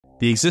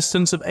The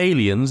existence of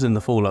aliens in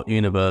the Fallout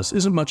universe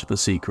isn't much of a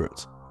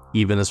secret.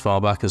 Even as far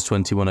back as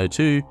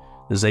 2102,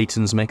 the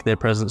Zetans make their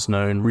presence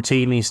known,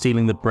 routinely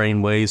stealing the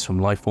brainwaves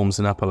from lifeforms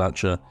in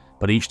Appalachia,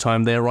 but each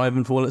time they arrive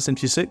in Fallout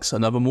 76,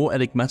 another more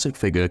enigmatic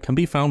figure can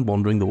be found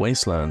wandering the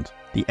wasteland.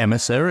 The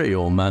Emissary,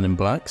 or Man in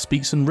Black,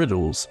 speaks in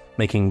riddles,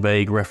 making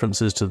vague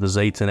references to the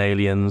Zetan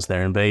aliens,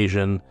 their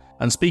invasion,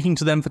 and speaking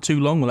to them for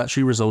too long will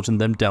actually result in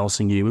them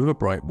dousing you with a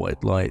bright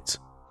white light.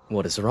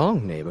 What is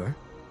wrong, neighbor?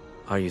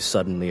 Are you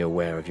suddenly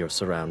aware of your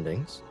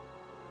surroundings?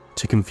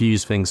 To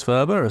confuse things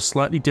further, a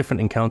slightly different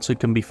encounter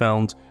can be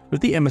found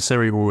with the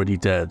Emissary already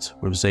dead,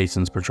 with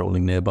Zetans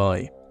patrolling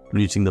nearby.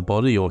 Looting the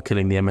body or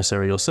killing the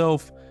Emissary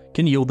yourself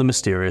can yield the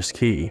mysterious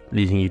key,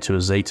 leading you to a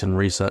Zetan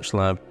research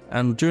lab,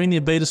 and during the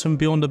Invaders from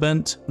Beyond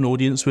event, an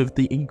audience with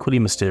the equally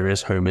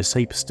mysterious Homer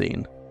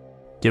Saperstein.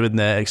 Given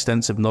their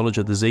extensive knowledge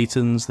of the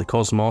Zetans, the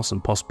cosmos,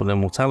 and possible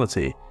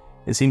immortality,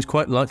 it seems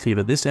quite likely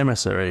that this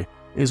Emissary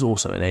is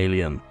also an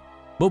alien.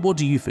 But what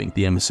do you think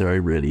the Emissary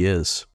really is?